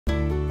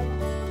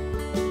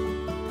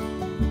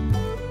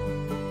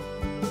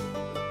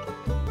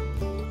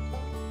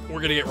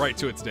we're gonna get right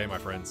to it today, my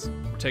friends.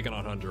 We're taking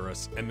on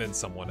Honduras and then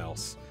someone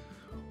else.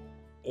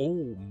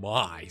 Oh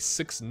my,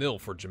 6-0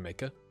 for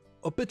Jamaica.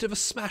 A bit of a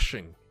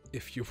smashing,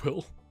 if you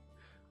will.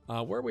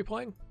 Where are we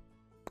playing?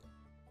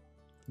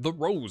 The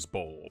Rose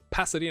Bowl,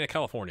 Pasadena,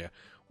 California.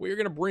 We're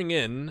gonna bring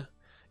in,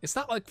 it's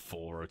not like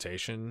full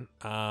rotation,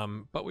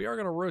 but we are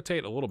gonna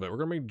rotate a little bit. We're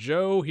gonna bring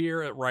Joe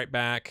here at right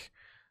back.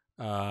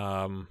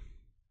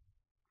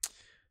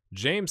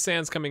 James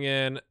Sands coming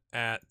in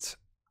at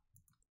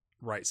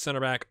right center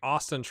back,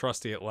 Austin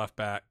Trusty at left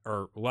back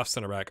or left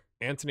center back,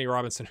 Anthony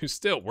Robinson, who's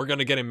still, we're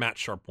gonna get him match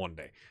sharp one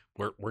day.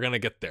 We're gonna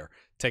get there.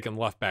 Taking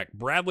left back.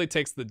 Bradley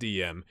takes the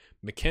DM.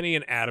 McKinney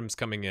and Adams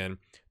coming in.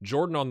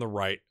 Jordan on the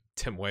right.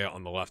 Tim Weah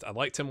on the left. I'd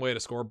like Tim Weah to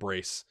score a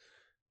brace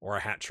or a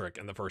hat trick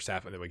in the first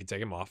half, and then we can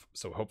take him off.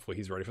 So hopefully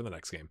he's ready for the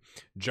next game.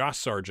 Josh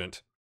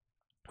Sargent.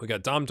 We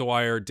got Dom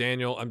Dwyer,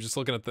 Daniel. I'm just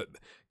looking at the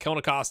Kellen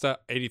Acosta,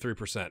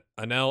 83%.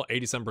 Anel,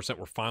 87%.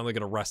 We're finally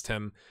going to rest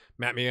him.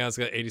 Matt Miaz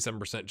got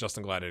 87%.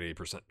 Justin Glad at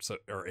 80%,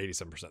 or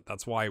 87%.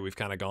 That's why we've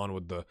kind of gone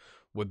with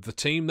the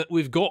team that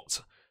we've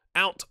got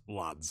out,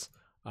 lads.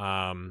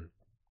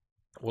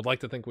 Would like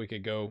to think we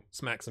could go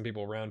smack some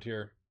people around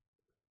here.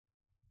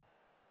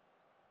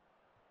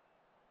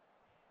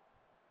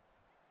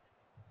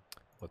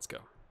 Let's go.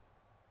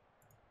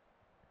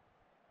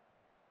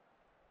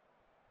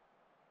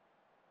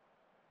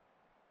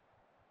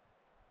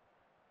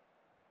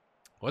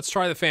 Let's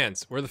try the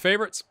fans. We're the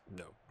favorites?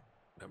 No,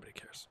 nobody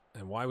cares.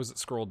 And why was it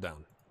scrolled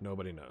down?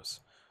 Nobody knows.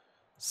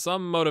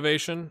 Some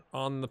motivation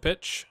on the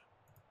pitch.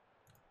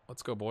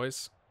 Let's go,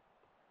 boys.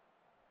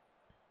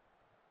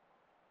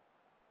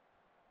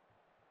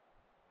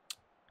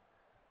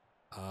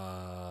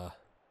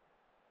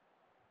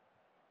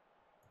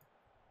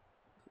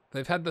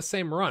 They've had the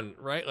same run,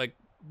 right? Like,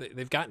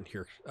 they've gotten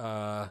here.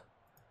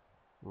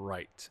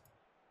 Right.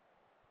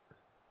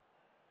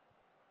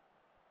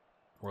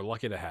 We're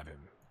lucky to have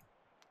him.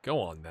 Go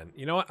on, then.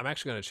 You know what? I'm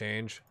actually going to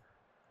change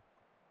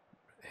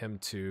him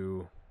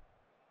to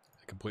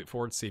a complete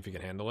forward, see if he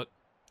can handle it.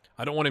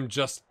 I don't want him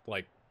just,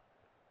 like,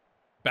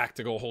 back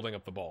to goal holding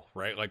up the ball,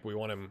 right? Like, we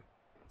want him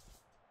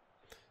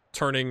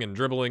turning and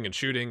dribbling and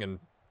shooting and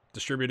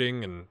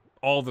distributing and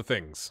all the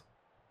things.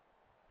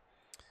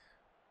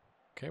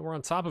 Okay, we're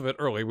on top of it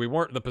early. We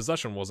weren't, the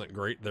possession wasn't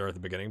great there at the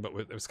beginning, but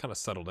it was kind of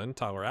settled in.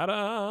 Tyler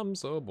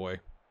Adams, oh boy.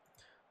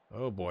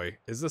 Oh boy.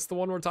 Is this the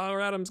one where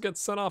Tyler Adams gets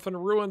sent off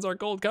and ruins our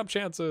Gold Cup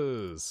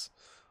chances?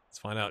 Let's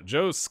find out.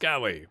 Joe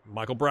Scally,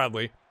 Michael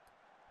Bradley.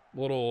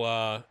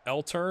 Little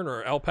L turn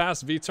or L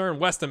pass, V turn.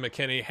 Weston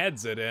McKinney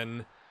heads it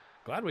in.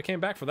 Glad we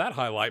came back for that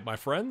highlight, my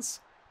friends.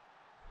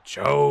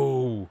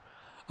 Joe.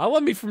 I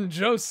love me from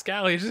Joe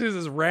Scally. He's just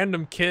this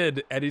random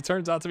kid, and he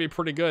turns out to be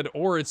pretty good.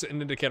 Or it's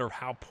an indicator of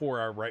how poor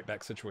our right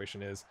back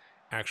situation is,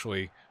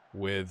 actually,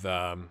 with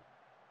the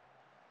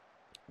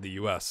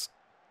U.S.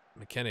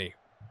 McKinney.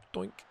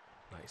 Doink.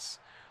 Nice.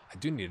 I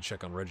do need to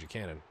check on Reggie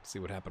Cannon, see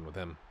what happened with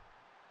him.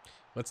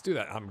 Let's do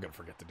that. I'm going to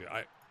forget to do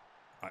it.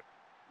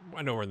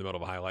 I know we're in the middle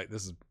of a highlight.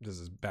 This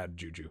is bad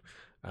juju.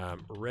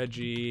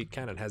 Reggie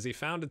Cannon. Has he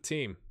found a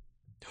team?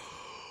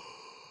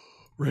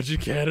 Reggie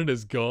Cannon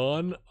is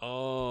gone?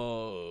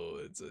 Oh,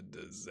 it's a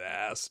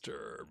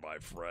disaster, my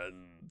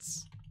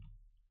friends.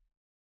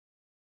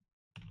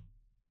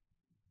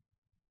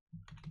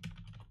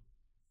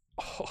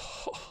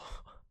 Oh.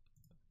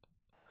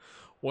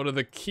 One of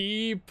the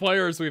key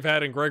players we've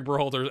had in Greg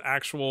Berhalter's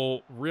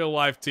actual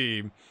real-life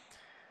team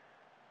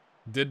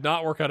did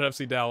not work out at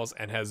FC Dallas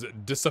and has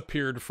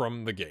disappeared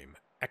from the game.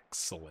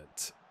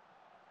 Excellent.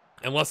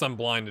 Unless I'm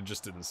blind and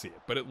just didn't see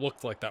it. But it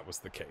looked like that was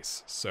the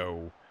case.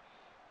 So,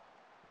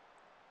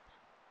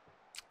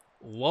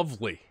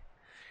 lovely.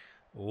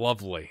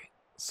 Lovely.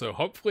 So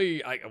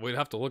hopefully, we'd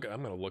have to look.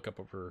 I'm going to look up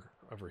over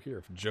here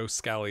if Joe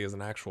Scally is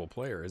an actual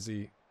player. Is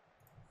he?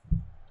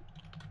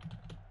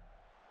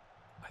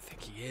 I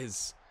think he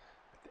is.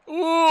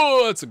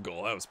 Oh, that's a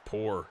goal. That was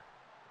poor.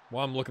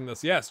 While I'm looking at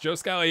this, yes, Joe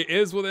Scally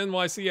is with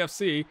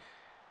NYCFC.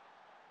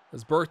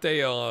 His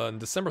birthday on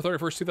December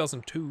 31st,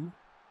 2002.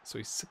 So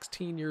he's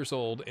 16 years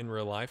old in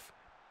real life.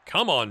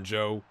 Come on,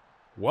 Joe.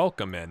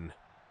 Welcome in.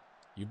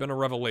 You've been a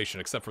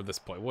revelation, except for this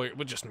play. We'll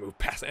just move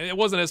past it. It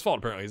wasn't his fault,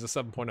 apparently. He's a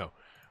 7.0.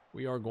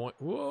 We are going...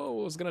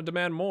 Whoa, it's going to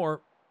demand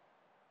more.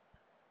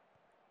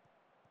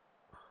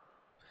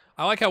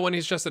 I like how when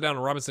he's chested down,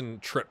 Robinson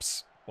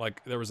trips.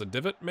 Like, there was a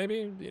divot,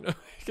 maybe? You know?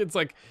 It's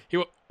like...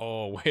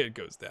 Oh, way it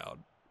goes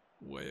down.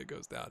 Way it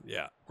goes down.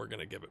 Yeah, we're going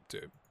to give it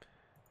to him.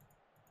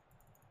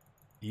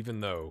 Even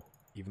though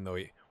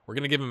we're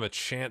going to give him a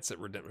chance at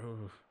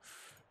redemption.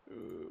 Yeah.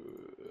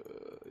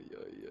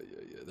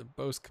 They're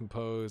both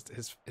composed.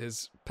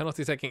 His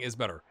penalty taking is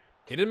better.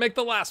 He didn't make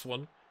the last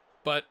one,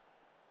 but,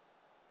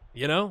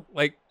 you know,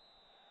 like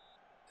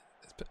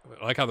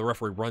how the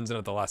referee runs in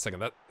at the last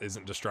second. That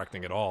isn't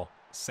distracting at all.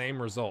 Same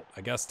result.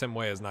 I guess Tim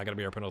Weah is not going to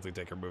be our penalty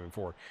taker moving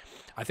forward.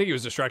 I think he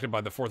was distracted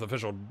by the fourth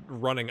official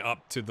running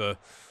up to the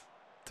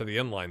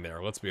inline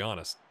there. Let's be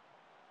honest.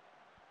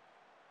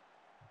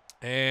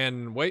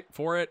 And wait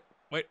for it.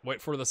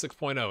 Wait for the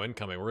 6.0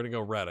 incoming. We're going to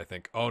go red, I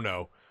think. Oh,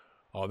 no.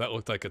 Oh, that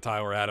looked like a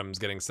Tyler Adams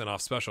getting sent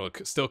off special.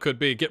 It still could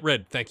be. Get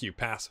rid. Thank you.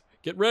 Pass.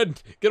 Get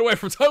rid. Get away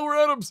from Tyler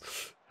Adams.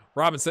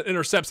 Robinson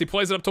intercepts. He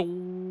plays it up to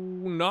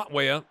not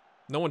Weah.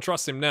 No one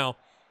trusts him now.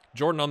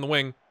 Jordan on the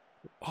wing.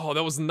 Oh,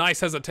 that was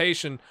nice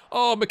hesitation.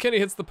 Oh, McKinney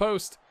hits the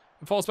post.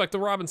 It falls back to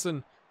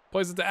Robinson.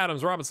 Plays it to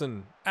Adams.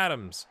 Robinson.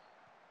 Adams.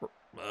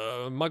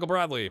 Michael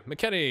Bradley.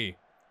 McKinney.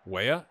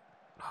 Weah.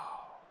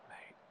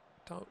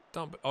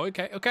 Don't. Oh,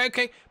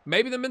 okay.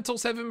 Maybe the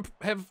mentals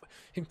have.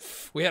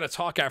 We had a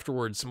talk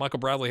afterwards. Michael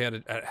Bradley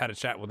had a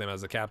chat with him as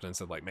the captain and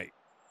said, like, mate,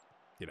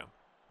 you know,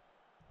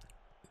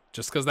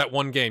 just because that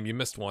one game you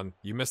missed one,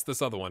 you missed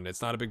this other one.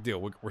 It's not a big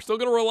deal. We're still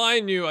gonna rely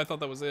on you. I thought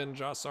that was in.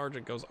 Josh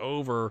Sargent goes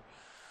over,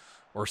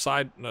 or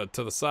side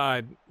to the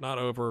side, not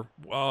over.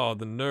 Oh,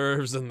 the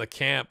nerves in the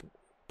camp,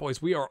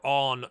 boys. We are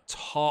on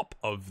top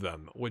of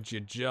them. Would you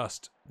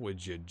just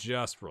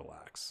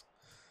relax?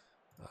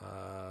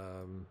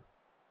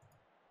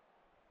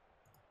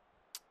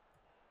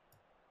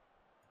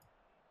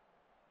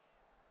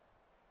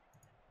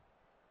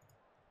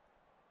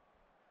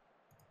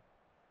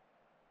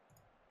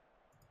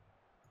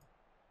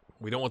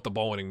 We don't want the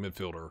ball-winning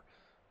midfielder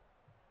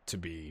to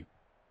be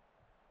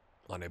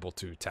unable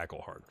to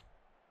tackle hard.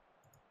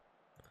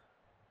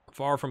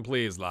 Far from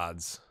pleased,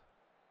 lads.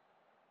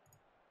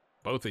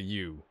 Both of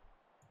you.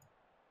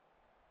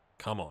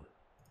 Come on.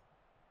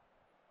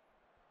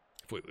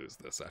 If we lose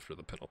this after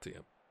the penalty,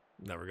 I'm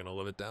never going to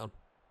live it down.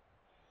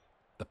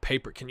 The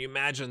paper. Can you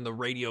imagine the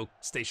radio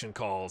station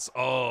calls?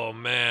 Oh,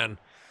 man.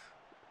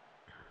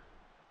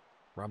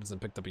 Robinson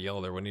picked up a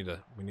yellow there. We need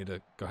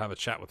to go have a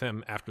chat with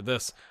him after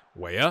this.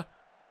 Weah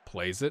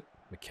plays it.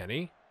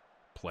 McKinney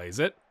plays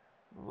it.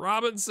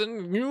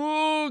 Robinson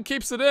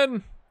keeps it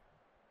in.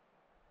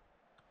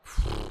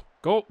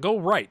 Go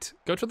right.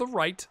 Go to the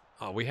right.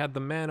 Oh, we had the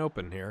man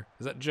open here.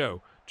 Is that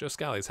Joe? Joe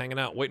Scally's hanging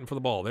out, waiting for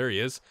the ball. There he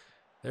is.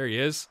 There he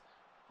is.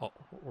 Oh,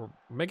 we're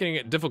making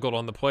it difficult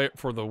on the play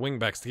for the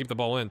wingbacks to keep the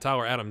ball in.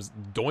 Tyler Adams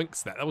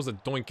doinks that. That was a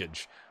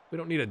doinkage. We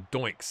don't need a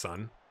doink,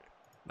 son.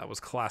 That was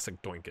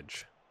classic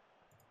doinkage.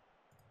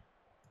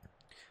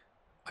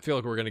 I feel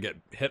like we're going to get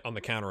hit on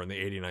the counter in the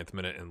 89th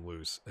minute and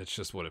lose. It's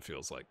just what it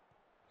feels like.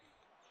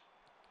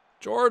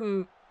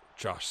 Jordan.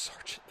 Josh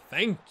Sargent.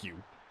 Thank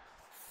you.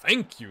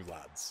 Thank you,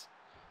 lads.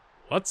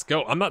 Let's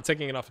go. I'm not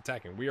taking it off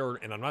attacking.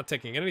 And I'm not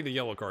taking any of the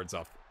yellow cards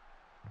off.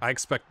 I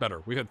expect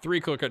better. We've had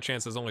 3 clear-cut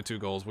chances, only 2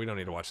 goals. We don't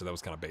need to watch it. That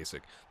was kind of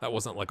basic. That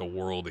wasn't like a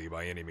worldie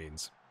by any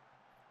means.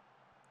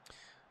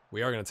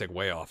 We are going to take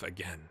way off.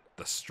 Again,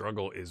 the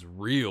struggle is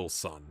real,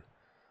 son.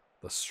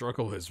 The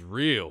struggle is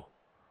real.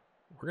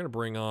 We're going to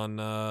bring on,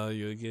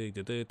 we're going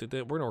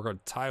to work on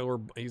Tyler.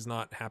 He's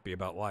not happy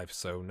about life,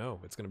 so no,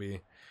 it's going to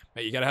be,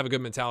 mate, you got to have a good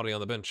mentality on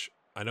the bench.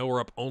 I know we're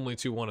up only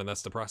 2-1, and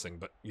that's depressing,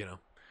 but, you know,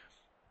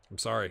 I'm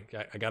sorry.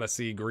 I got to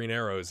see green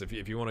arrows if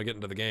you want to get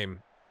into the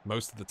game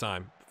most of the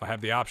time. If I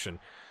have the option.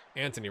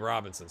 Anthony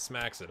Robinson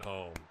smacks it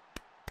home.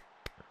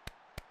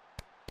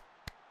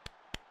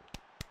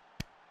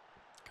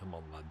 Come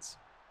on, lads.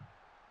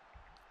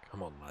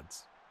 Come on,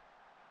 lads.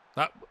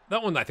 That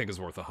one I think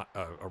is worth a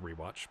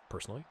rewatch,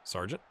 personally.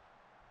 Sargent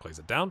plays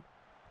it down.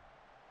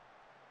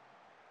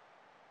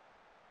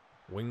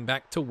 Wing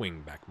back to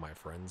wing back, my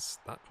friends.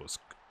 That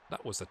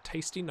was a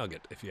tasty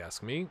nugget, if you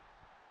ask me.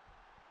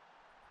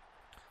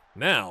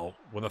 Now,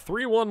 with a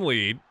 3-1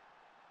 lead,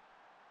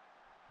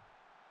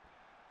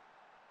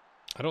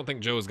 I don't think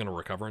Joe is going to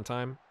recover in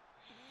time.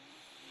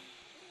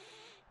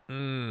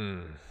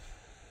 I'm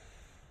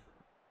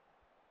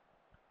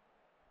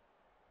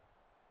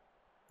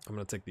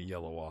going to take the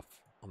yellow off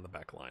on the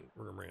back line.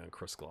 We're going to bring on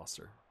Chris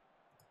Gloucester.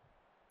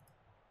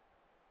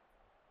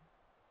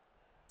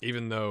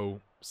 Even though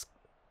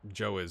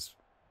Joe is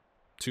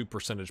 2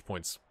 percentage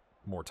points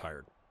more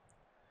tired,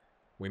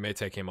 we may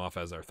take him off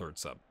as our 3rd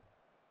sub.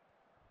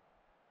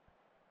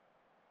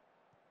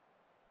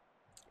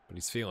 But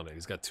he's feeling it.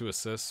 He's got 2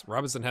 assists.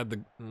 Robinson had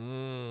the...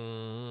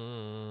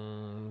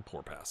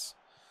 poor pass.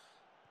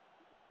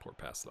 Poor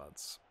pass,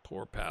 lads.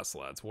 Poor pass,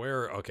 lads.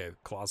 Where... Okay,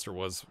 Gloucester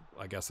was,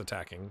 I guess,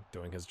 attacking,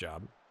 doing his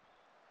job.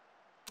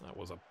 That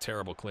was a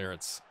terrible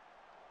clearance.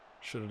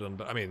 Should have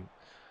done... I mean,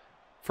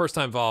 first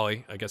time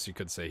volley. I guess you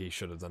could say he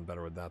should have done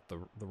better with that.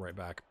 The right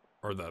back.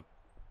 Or the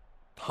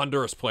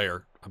Honduras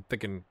player. I'm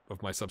thinking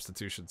of my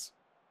substitutions.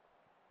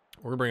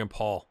 We're going to bring in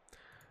Paul.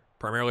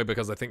 Primarily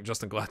because I think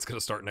Justin Glatt's going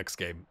to start next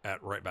game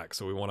at right back.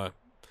 So we want to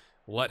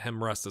let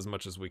him rest as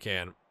much as we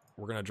can.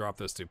 We're going to drop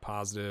this to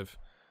positive.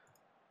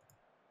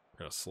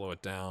 We're going to slow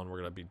it down. We're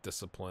going to be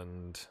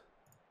disciplined.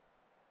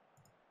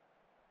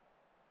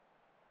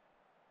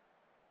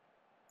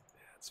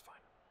 Yeah, it's fine.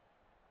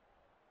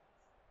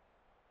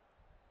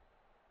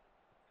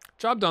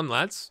 Job done,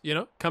 lads. You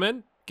know, come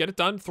in, get it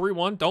done.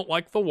 3-1. Don't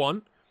like the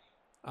 1.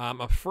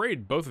 I'm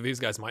afraid both of these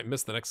guys might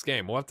miss the next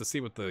game. We'll have to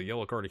see what the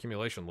yellow card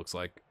accumulation looks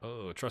like.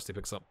 Oh, Trusty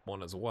picks up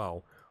 1 as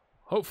well.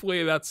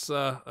 Hopefully that's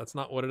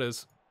not what it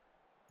is.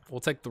 We'll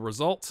take the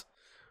result.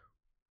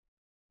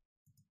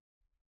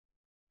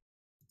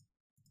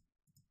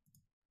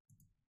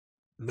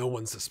 No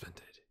one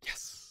suspended.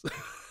 Yes.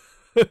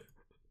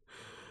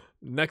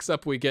 Next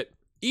up we get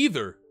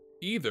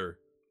Either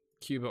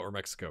Cuba or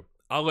Mexico.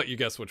 I'll let you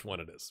guess which one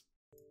it is.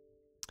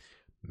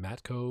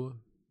 Matko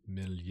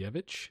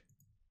Miljevic.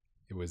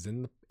 It was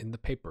in the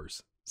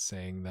papers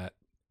saying that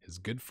his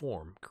good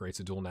form creates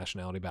a dual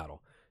nationality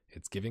battle.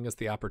 It's giving us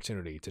the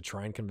opportunity to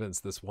try and convince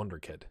this wonder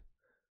kid.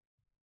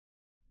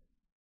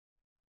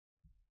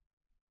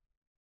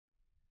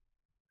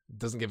 It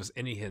doesn't give us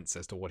any hints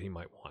as to what he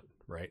might want,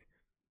 right?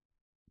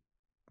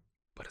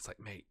 But it's like,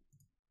 mate,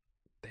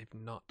 they've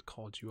not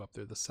called you up.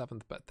 They're the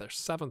 7th, but they're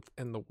 7th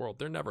in the world.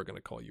 They're never going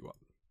to call you up.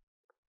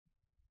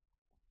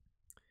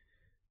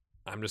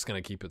 I'm just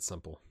going to keep it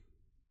simple.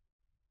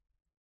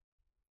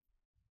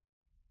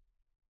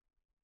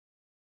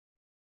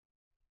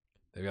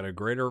 They've got a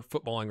greater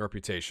footballing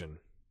reputation.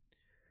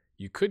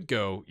 You could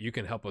go, you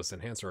can help us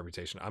enhance our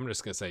reputation. I'm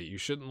just going to say, you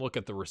shouldn't look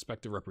at the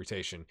respective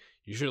reputation.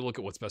 You should look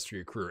at what's best for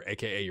your career,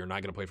 aka you're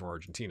not going to play for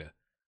Argentina.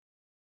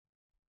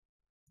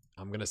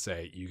 I'm going to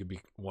say you could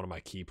be one of my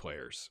key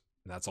players.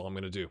 And that's all I'm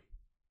going to do.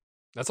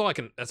 That's all I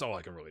can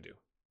really do.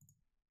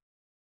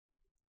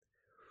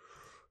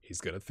 He's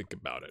going to think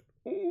about it.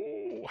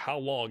 Oh, how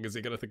long is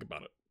he going to think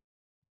about it?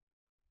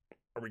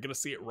 Are we going to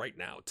see it right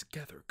now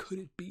together? Could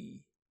it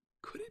be?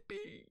 Could it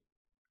be?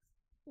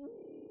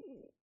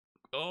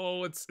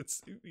 Oh,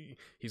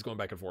 he's going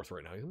back and forth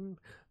right now.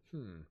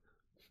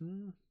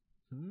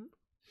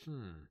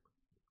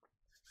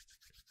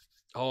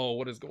 Oh,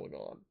 what is going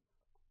on?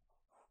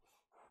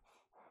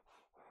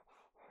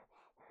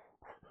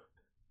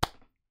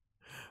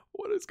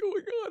 What is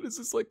going on? Is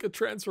this like a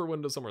transfer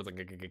window somewhere? It's like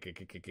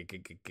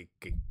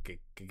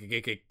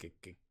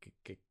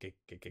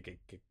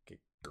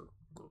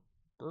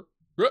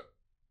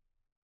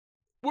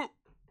whoa,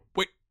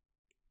 wait.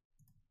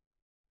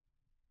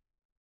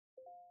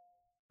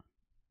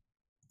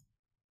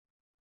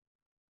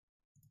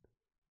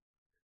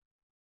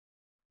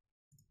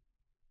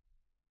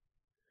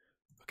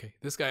 Okay,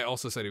 this guy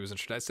also said he was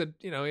interested. I said,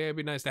 yeah, it'd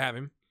be nice to have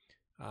him.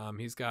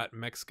 He's got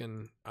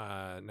Mexican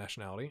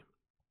nationality.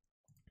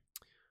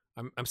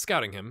 I'm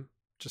scouting him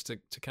just to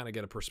kind of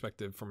get a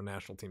perspective from a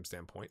national team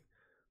standpoint.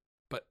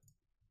 But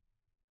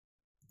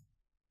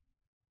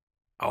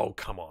oh,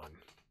 come on.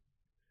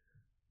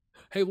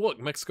 Hey, look,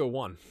 Mexico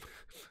won.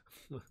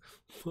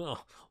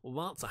 well,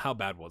 how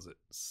bad was it?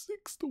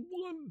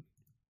 6-1.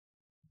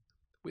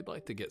 We'd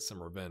like to get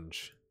some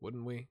revenge,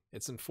 wouldn't we?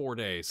 It's in 4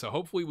 days, so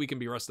hopefully we can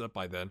be rested up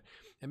by then.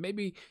 And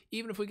maybe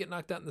even if we get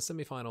knocked out in the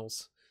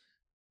semifinals,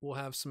 we'll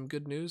have some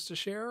good news to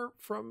share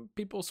from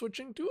people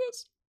switching to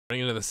us.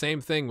 Running into the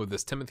same thing with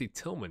this Timothy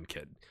Tillman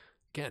kid.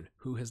 Again,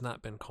 who has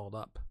not been called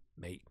up?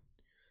 Mate,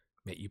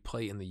 you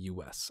play in the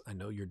U.S. I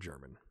know you're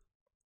German.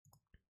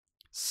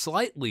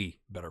 Slightly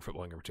better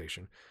footballing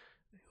reputation.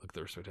 Look at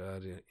the respect.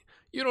 You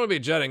don't want to be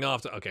jetting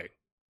off to... Okay.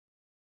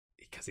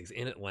 Because he's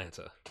in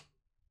Atlanta.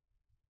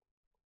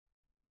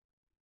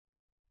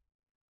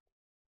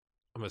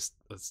 Let's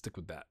stick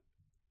with that.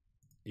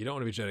 You don't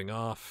want to be jetting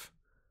off.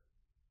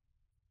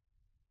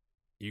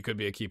 You could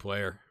be a key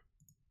player.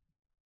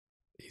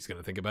 He's going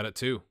to think about it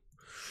too.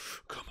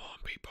 Come on,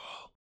 people.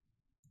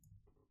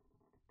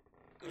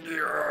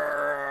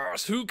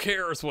 Yes! Who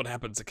cares what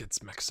happens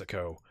against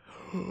Mexico?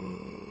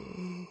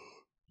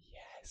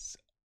 Yes.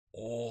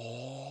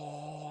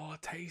 Oh,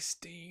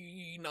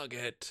 tasty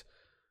nugget.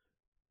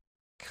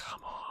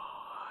 Come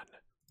on.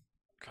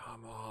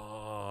 Come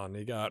on.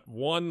 He got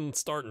 1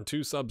 start and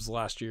 2 subs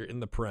last year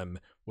in the Prem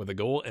with a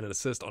goal and an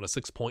assist on a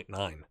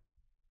 6.9.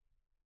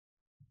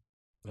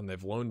 And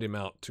they've loaned him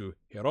out to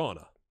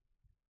Girona.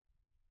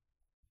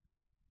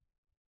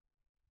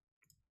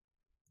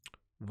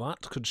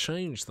 That could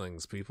change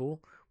things,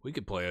 people. We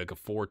could play like a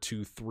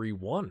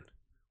 4-2-3-1.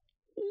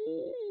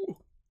 Ooh,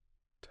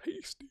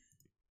 tasty.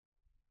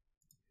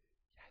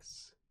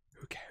 Yes.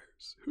 Who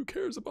cares? Who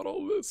cares about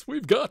all this?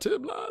 We've got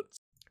him, lads.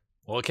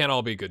 Well, it can't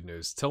all be good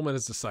news. Tillman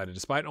has decided,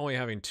 despite only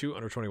having 2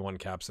 under-21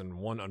 caps and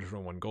 1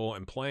 under-21 goal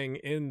and playing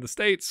in the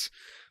States,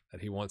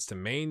 that he wants to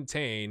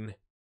maintain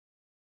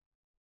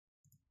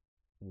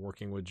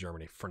working with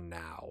Germany for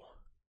now.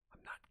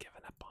 I'm not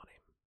giving up on him.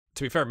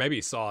 To be fair, maybe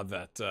he saw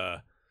that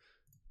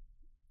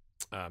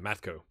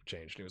Matko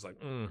changed. He was like,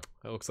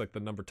 that looks like the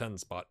number 10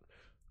 spot.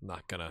 I'm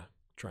not going to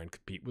try and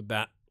compete with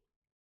that.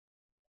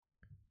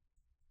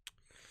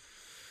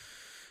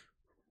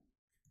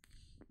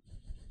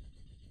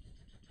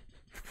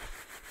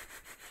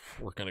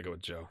 We're going to go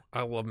with Joe.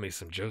 I love me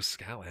some Joe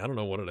Scally. I don't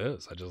know what it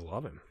is. I just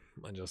love him.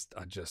 He's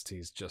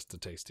just a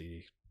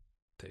tasty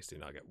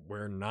nugget.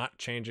 We're not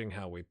changing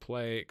how we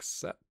play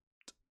except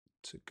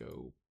to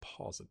go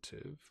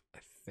positive. I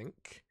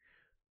think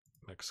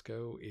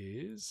Mexico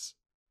is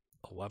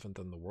 11th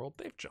in the world.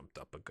 They've jumped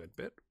up a good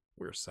bit.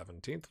 We're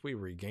 17th. We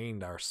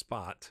regained our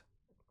spot.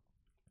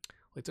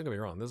 Like, don't get me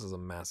wrong, this is a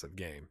massive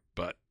game,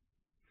 but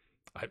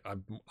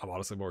I'm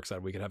honestly more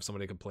excited we could have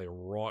somebody who can play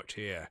right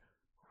here.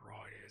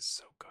 Right is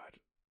so good.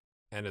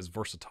 And is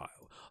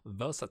versatile.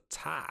 What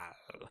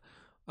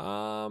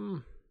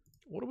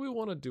do we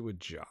want to do with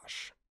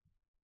Josh?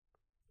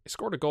 He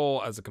scored a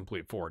goal as a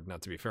complete forward. Now,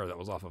 to be fair, that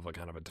was off of a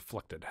kind of a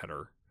deflected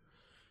header.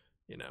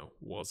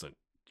 Wasn't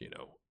you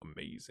know,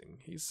 amazing.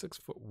 He's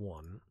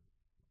 6'1".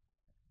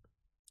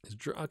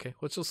 Okay,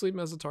 let's just leave him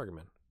as a target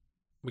man.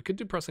 We could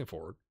do pressing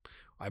forward.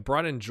 I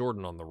brought in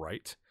Jordan on the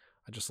right.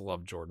 I just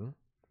love Jordan.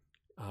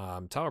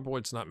 Tyler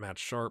Boyd's not match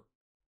sharp.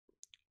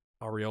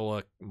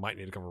 Areola might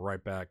need to come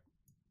right back.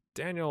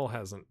 Daniel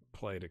hasn't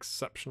played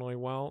exceptionally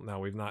well. Now,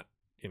 we've not,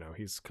 you know,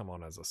 he's come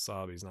on as a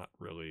sub. He's not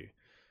really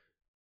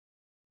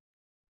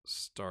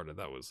started.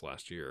 That was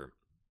last year.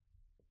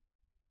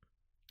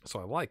 So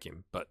I like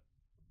him, but,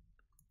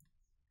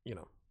 you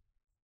know,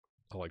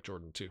 I like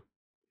Jordan too.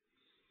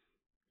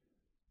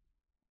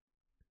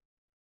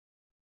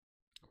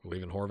 We're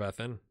leaving Horvath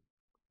in.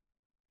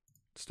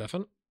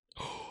 Stefan?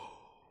 Oh,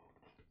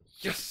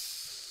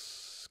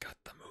 yes! Got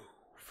the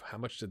move. How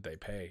much did they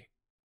pay?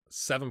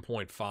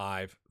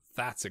 7.5.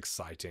 That's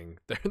exciting.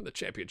 They're in the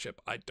championship.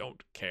 I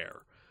don't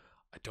care.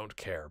 I don't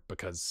care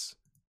because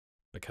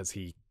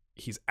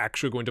he's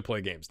actually going to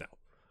play games now.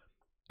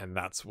 And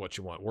that's what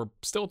you want. We're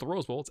still at the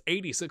Rose Bowl. It's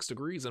 86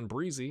 degrees and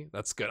breezy.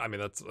 That's good. I mean,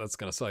 that's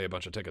going to sell you a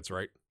bunch of tickets,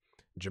 right?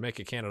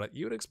 Jamaica, Canada.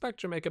 You would expect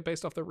Jamaica,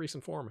 based off their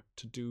recent form,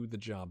 to do the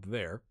job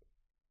there.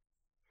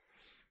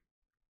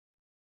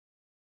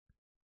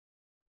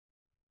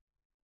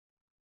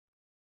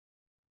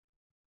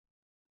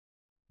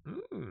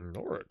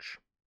 Norwich.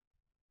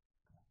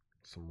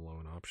 Some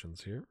loan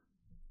options here.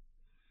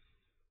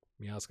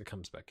 Miazga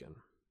comes back in.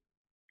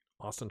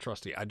 Austin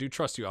Trusty. I do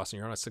trust you, Austin.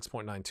 You're on a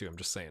 6.92. I'm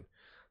just saying.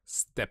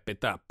 Step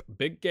it up.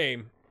 Big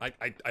game. I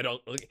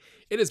don't...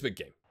 It is big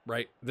game,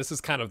 right? This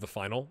is kind of the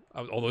final.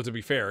 Although, to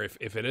be fair,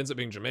 if it ends up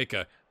being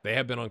Jamaica, they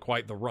have been on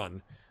quite the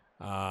run.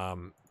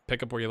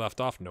 Pick up where you left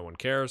off. No one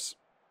cares.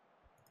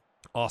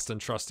 Austin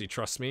Trusty,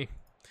 trust me.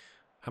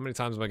 How many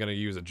times am I going to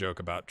use a joke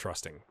about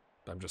trusting?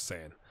 I'm just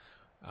saying.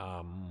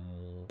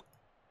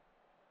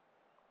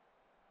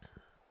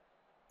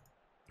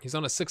 He's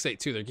on a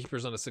 6.82. Their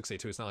keeper's on a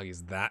 6.82. It's not like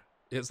he's that.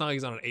 It's not like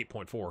he's on an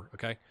 8.4.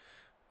 Okay.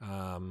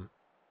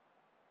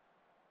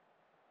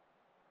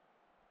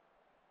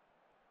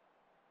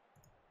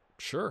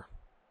 Sure.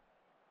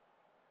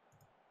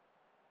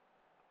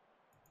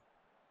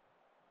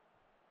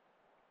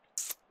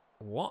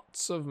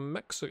 Lots of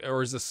Mexico,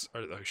 or is this?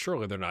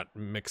 Surely they're not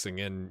mixing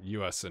in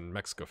U.S. and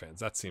Mexico fans.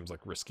 That seems like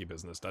risky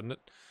business, doesn't it?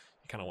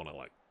 You kind of want to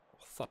like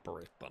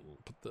separate them,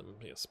 put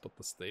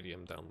the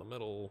stadium down the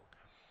middle.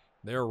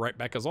 Their right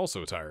back is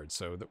also tired,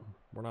 so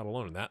we're not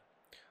alone in that.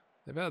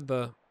 They've had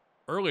the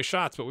early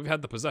shots, but we've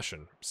had the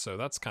possession, so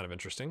that's kind of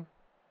interesting.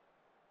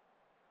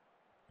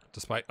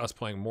 Despite us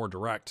playing more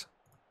direct.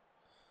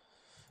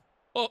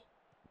 Oh.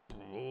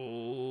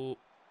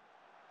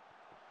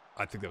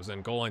 I think that was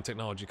in goal line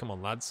technology. Come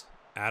on, lads.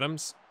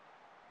 Adams.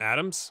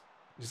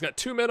 He's got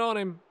 2 men on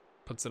him.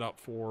 Puts it out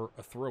for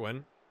a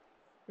throw-in.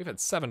 We've had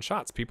 7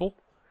 shots, people.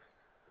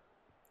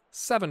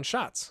 7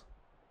 shots.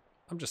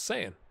 I'm just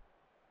saying.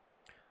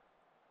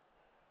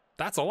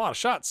 That's a lot of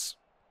shots.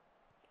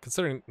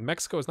 Considering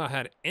Mexico has not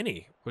had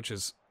any, which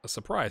is a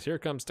surprise. Here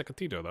comes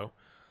Tecatito, though.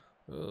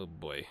 Oh,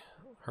 boy.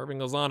 Herving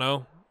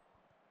Lozano.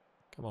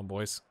 Come on,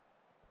 boys.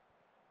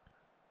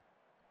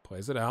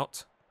 Plays it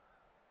out.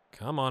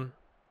 Come on.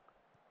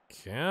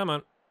 Come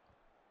on.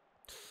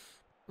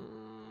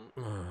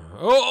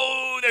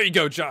 Oh, there you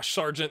go, Josh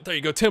Sargent. There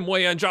you go, Tim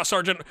Weah and Josh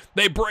Sargent.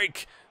 They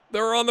break.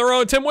 They're on their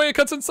own. Tim Weah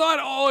cuts inside.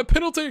 Oh, a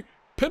penalty.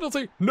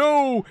 Penalty.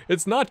 No,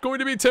 it's not going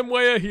to be Tim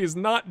Weah. He has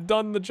not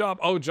done the job.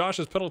 Oh,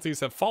 Josh's penalties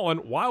have fallen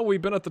while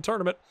we've been at the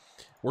tournament.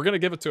 We're going to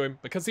give it to him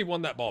because he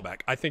won that ball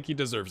back. I think he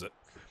deserves it.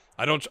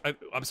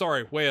 I'm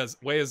sorry. Weah's,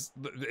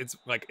 it's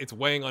like it's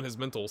weighing on his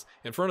mentals.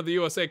 In front of the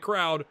USA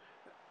crowd,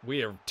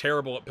 we are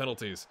terrible at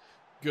penalties.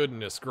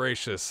 Goodness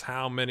gracious,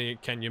 how many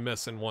can you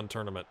miss in one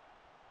tournament?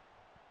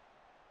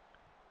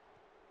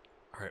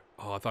 All right.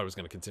 Oh, I thought I was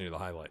going to continue the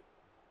highlight.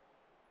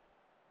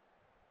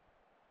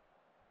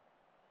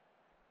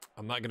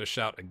 I'm not going to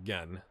shout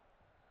again.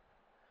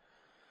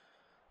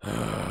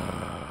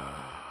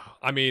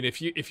 I mean,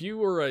 if you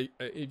were in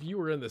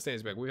the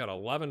standings back, we got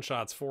 11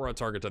 shots, 4 on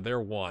target to their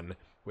 1.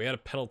 We had a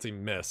penalty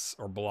miss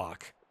or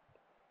block.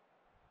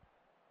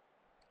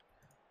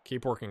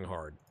 Keep working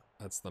hard.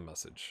 That's the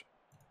message.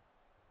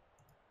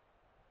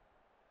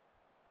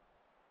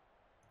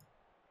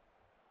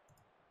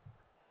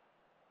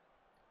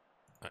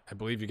 I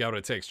believe you got what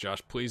it takes,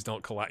 Josh. Please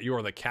don't collapse. You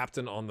are the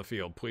captain on the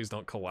field. Please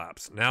don't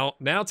collapse. Now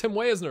Tim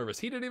Weah is nervous.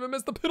 He didn't even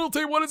miss the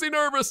penalty. What is he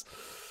nervous?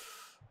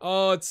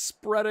 Oh, it's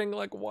spreading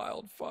like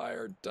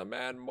wildfire.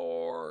 Demand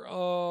more.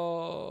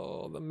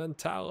 Oh, the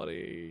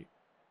mentality.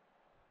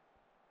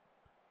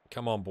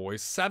 Come on,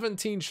 boys.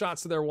 17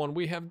 shots to their 1.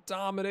 We have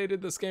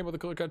dominated this game with a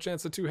clear-cut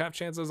chance of 2 half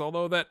chances,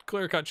 although that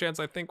clear-cut chance,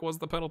 I think, was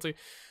the penalty.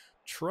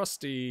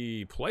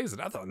 Trusty plays it.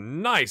 That's a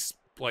nice,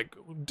 like,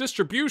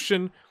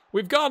 distribution.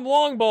 We've gone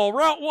long ball.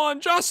 Route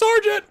 1. Josh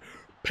Sargent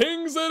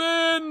pings it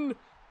in.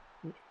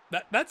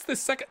 That's the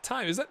second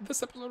time. Is that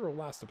this episode or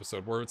last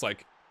episode where it's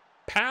like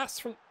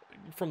pass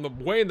from the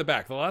way in the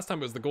back? The last time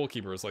it was the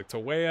goalkeeper. It was like to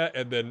Weah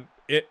and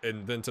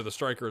then to the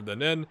striker and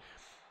then in.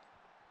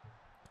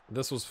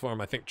 This was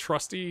from, I think,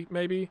 Trusty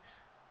maybe.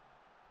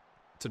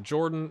 To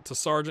Jordan, to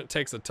Sargent,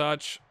 takes a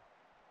touch.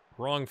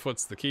 Wrong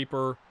foot's the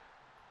keeper.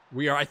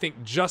 We are, I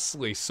think,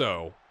 justly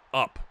so,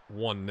 up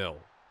 1-0.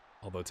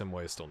 Although Tim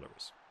Way is still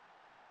nervous.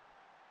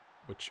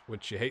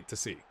 Which you hate to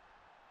see,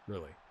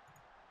 really.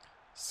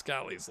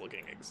 Scally's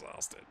looking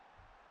exhausted.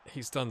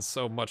 He's done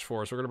so much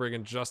for us. We're going to bring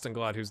in Justin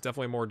Glad, who's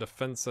definitely a more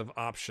defensive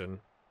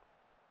option.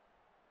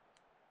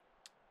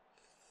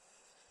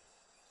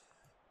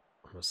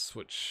 I'm going to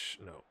switch.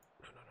 No.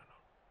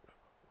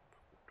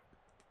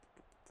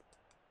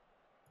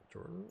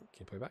 Jordan,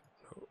 can you play back?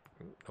 No.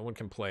 No one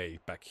can play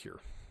back here.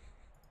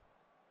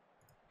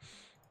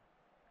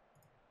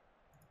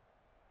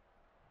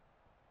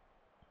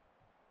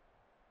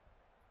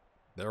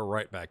 Their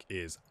right back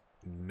is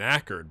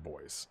knackered,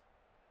 boys.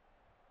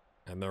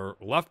 And their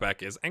left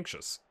back is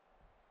anxious.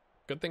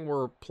 Good thing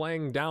we're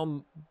playing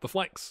down the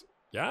flanks.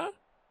 Yeah?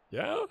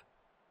 Yeah?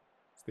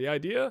 It's the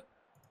idea.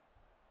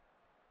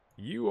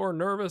 You are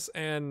nervous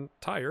and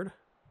tired.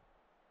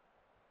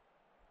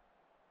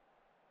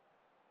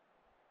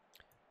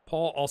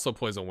 Paul also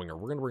plays a winger.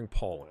 We're going to bring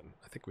Paul in.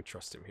 I think we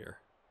trust him here.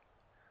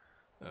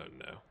 Oh,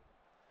 no.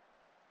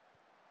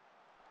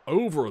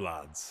 Over,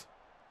 lads.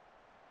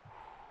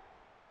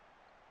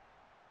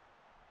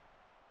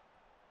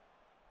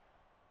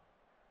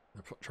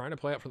 They're trying to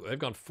play out for... They've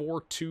gone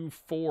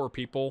 4-2-4,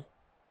 people.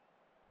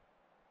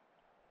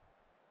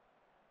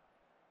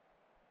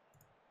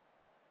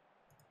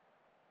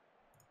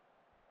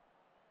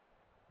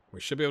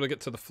 We should be able to get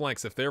to the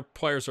flanks. If their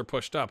players are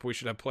pushed up, we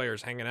should have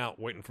players hanging out,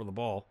 waiting for the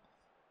ball.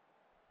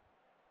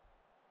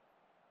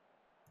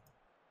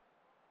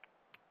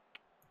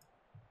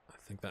 I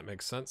think that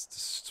makes sense to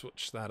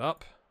switch that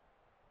up.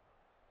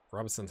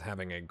 Robinson's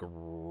having a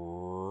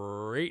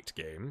great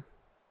game.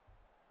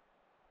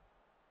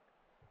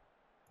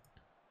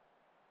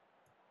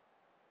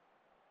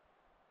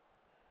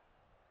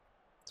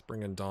 Let's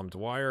bring in Dom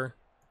Dwyer.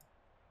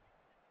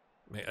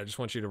 Mate, I just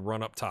want you to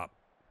run up top.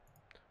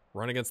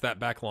 Run against that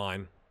back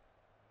line.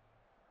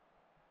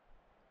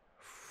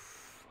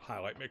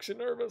 Highlight makes you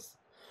nervous.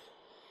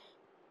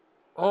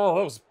 Oh,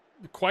 that was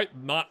quite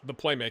not the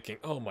playmaking.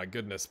 Oh my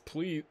goodness,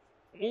 please.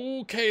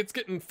 Okay, it's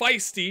getting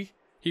feisty.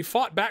 He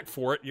fought back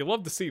for it. You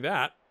love to see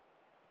that.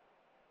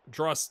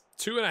 Draws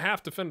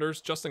 2.5 defenders.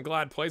 Justin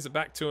Glad plays it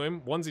back to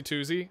him.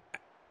 Onesie-twosie.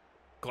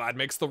 Glad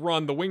makes the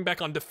run. The wing back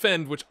on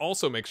defend, which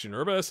also makes you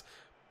nervous.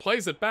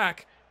 Plays it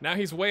back. Now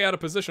he's way out of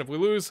position. If we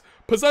lose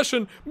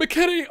possession,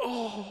 McKinney.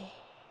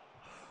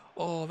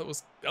 Oh, that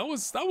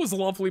was a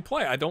lovely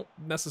play. I don't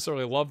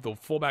necessarily love the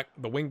fullback,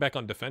 the wing back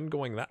on defend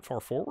going that far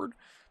forward.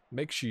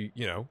 Makes you,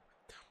 you know,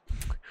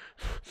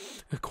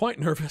 quite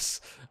nervous.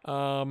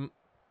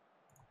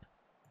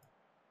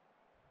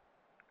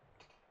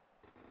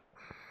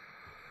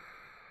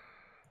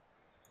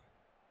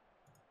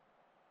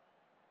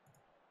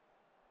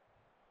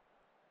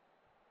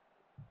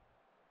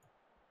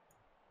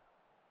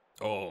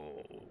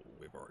 Oh,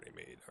 we've already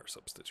made our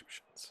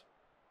substitutions.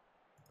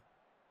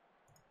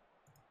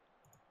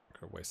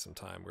 Gonna waste some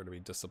time. We're gonna be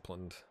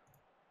disciplined.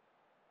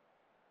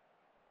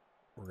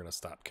 We're gonna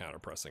stop counter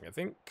pressing, I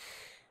think.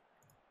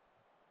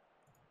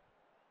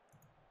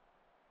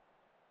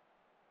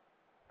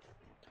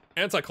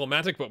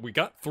 Anticlimactic, but we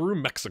got through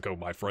Mexico,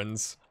 my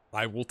friends.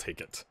 I will take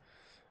it.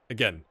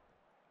 Again,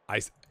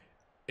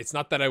 it's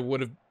not that I would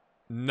have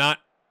not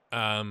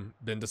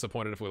been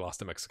disappointed if we lost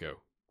to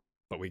Mexico,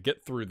 but we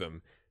get through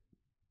them.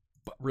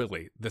 But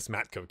really, this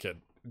Matko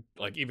kid,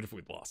 like, even if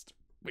we'd lost,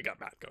 we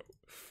got Matko.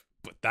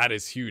 But that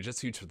is huge.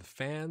 That's huge for the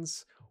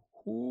fans.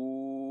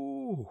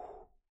 Ooh.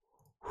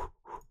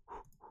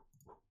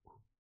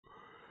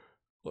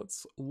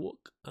 Let's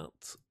look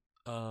at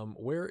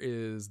where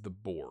is the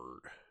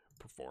board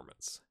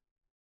performance.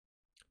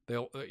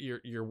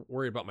 You're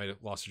worried about my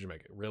loss to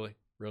Jamaica. Really?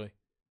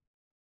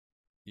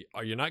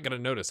 Are you not going to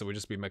notice it would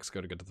just be Mexico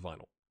to get to the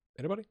final?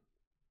 Anybody?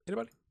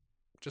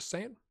 Just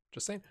saying.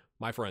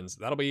 My friends,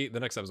 that'll be the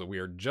next episode. We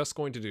are just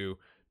going to do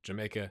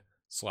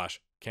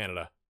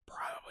Jamaica/Canada.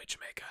 Probably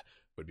Jamaica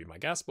would be my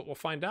guess, but we'll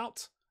find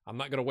out. I'm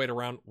not going to wait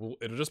around.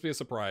 It'll just be a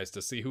surprise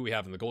to see who we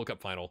have in the Gold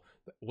Cup final.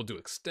 We'll do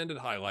extended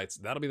highlights.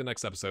 That'll be the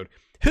next episode.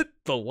 Hit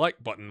the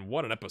like button.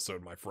 What an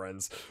episode, my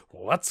friends.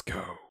 Let's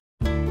go.